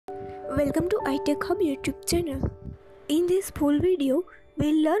Welcome to iTechHub YouTube channel. In this full video,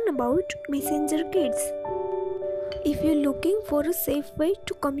 we'll learn about Messenger Kids. If you're looking for a safe way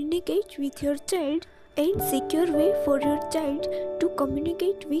to communicate with your child and secure way for your child to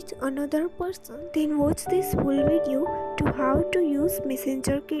communicate with another person, then watch this full video to how to use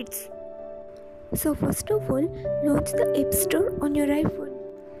Messenger Kids. So first of all, launch the App Store on your iPhone.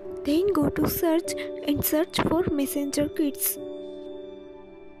 Then go to search and search for Messenger Kids.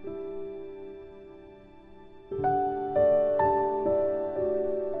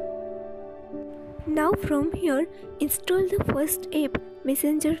 Now from here, install the first app,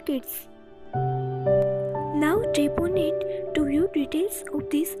 Messenger Kids. Now tap on it to view details of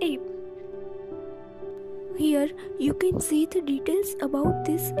this app. Here you can see the details about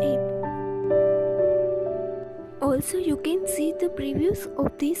this app. Also you can see the previews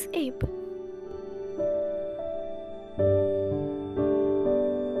of this app.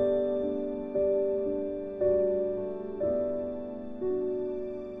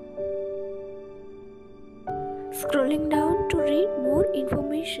 Scrolling down to read more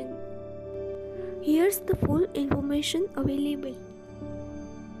information. Here's the full information available.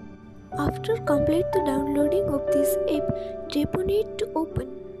 After complete the downloading of this app, tap on it to open.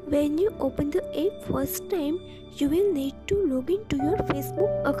 When you open the app first time, you will need to log in to your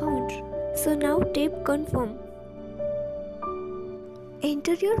Facebook account. So now tap confirm.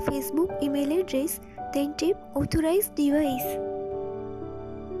 Enter your Facebook email address, then tap authorize device.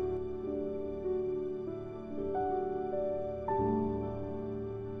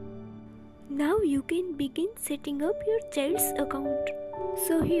 Now you can begin setting up your child's account.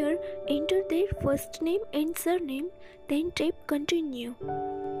 So here, enter their first name and surname, then tap continue.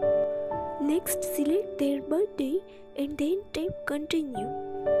 Next, select their birthday and then tap continue.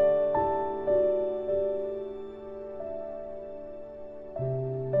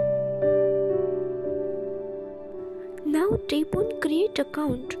 Now tap on create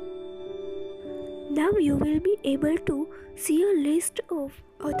account. Now you will be able to see a list of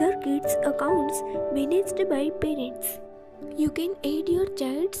other kids' accounts managed by parents. You can add your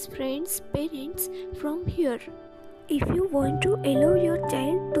child's friends' parents from here. If you want to allow your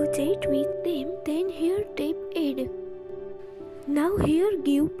child to chat with them, then here tap add. Now here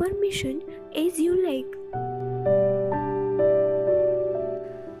give permission as you like.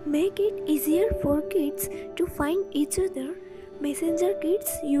 Make it easier for kids to find each other. Messenger Kids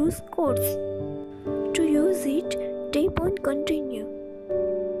use codes. To use it, tap on continue.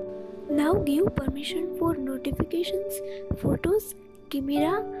 Now give permission for notifications, photos,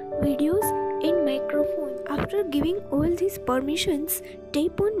 camera, videos and microphone. After giving all these permissions,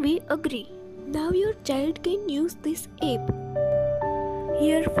 tap on we agree. Now your child can use this app.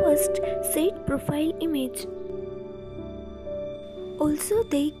 Here first set profile image. Also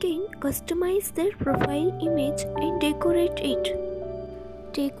they can customize their profile image and decorate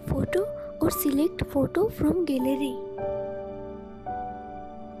it. Take photo or select photo from gallery.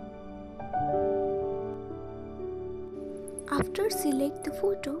 After select the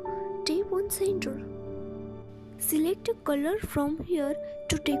photo, tap on center. Select a color from here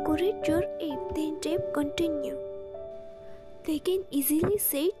to decorate your app, then tap continue. They can easily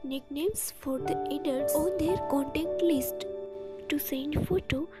set nicknames for the adults on their contact list. To send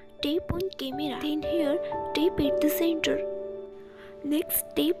photo, tap on camera, then here tap at the center. Next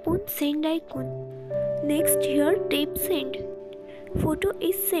tap on send icon. Next here tap send. Photo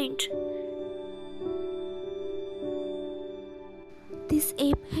is sent. This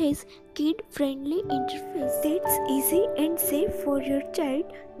app has kid-friendly interface that's easy and safe for your child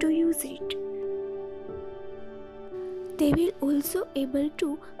to use it. They will also able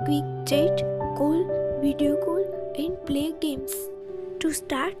to quick chat, call, video call and play games. To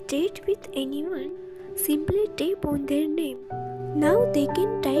start chat with anyone, simply tap on their name. Now they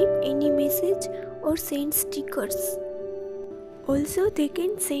can type any message or send stickers. Also they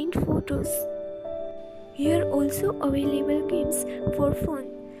can send photos. Here also available games for fun.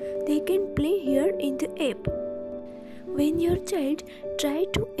 They can play here in the app. When your child try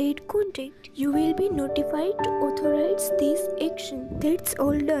to add contact, you will be notified to authorize this action. That's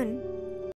all done.